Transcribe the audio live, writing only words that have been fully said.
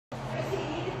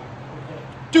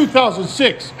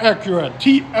2006 Acura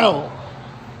TL.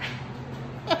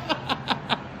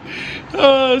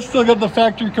 Still got the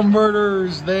factory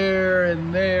converters there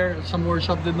and there, somewhere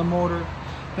shoved in the motor.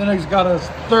 Then it's got a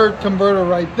third converter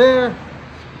right there.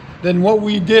 Then what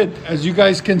we did, as you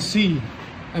guys can see,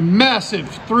 a massive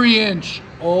 3-inch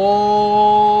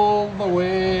all the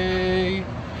way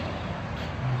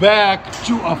back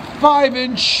to a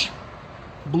 5-inch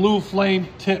blue flame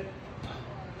tip.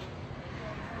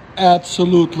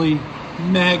 Absolutely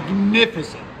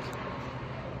magnificent.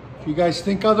 If you guys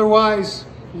think otherwise,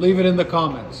 leave it in the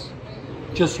comments.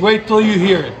 Just wait till you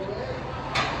hear it.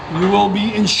 You will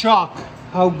be in shock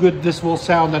how good this will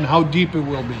sound and how deep it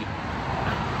will be.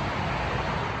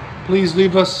 Please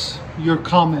leave us your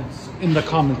comments in the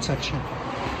comment section.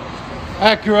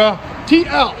 Acura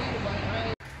TL.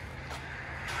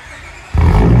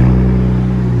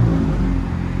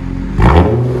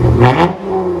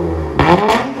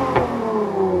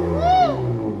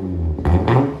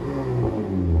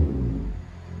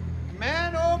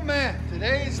 Man, oh man,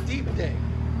 today is deep day.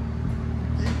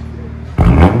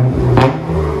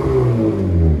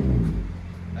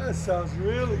 That sounds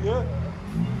really good.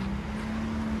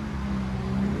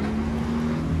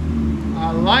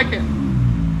 I like it.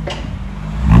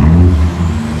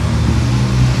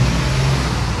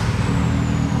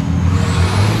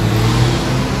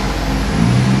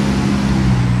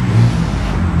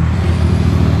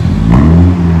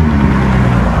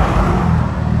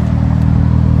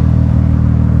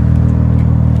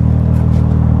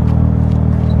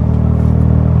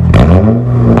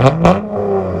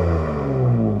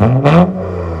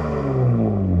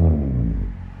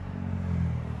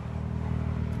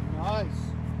 Nice.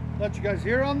 Let you guys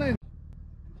hear on the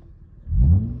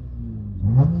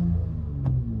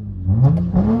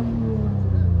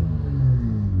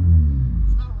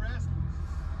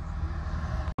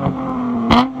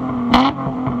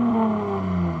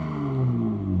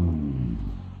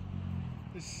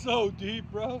It's so deep,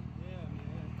 bro. Yeah,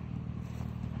 man.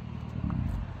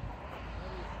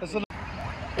 That's a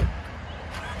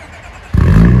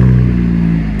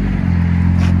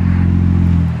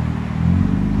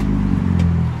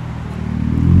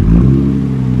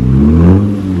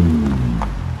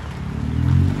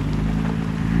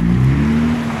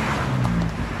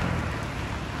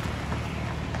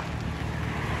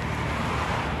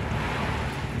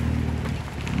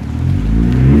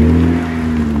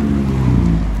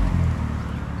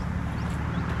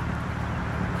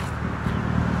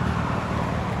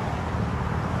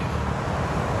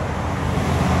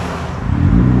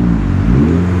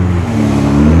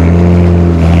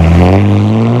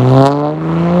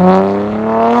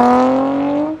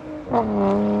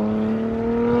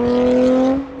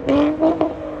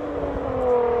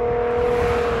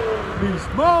beast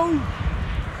mode.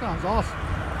 Sounds awesome.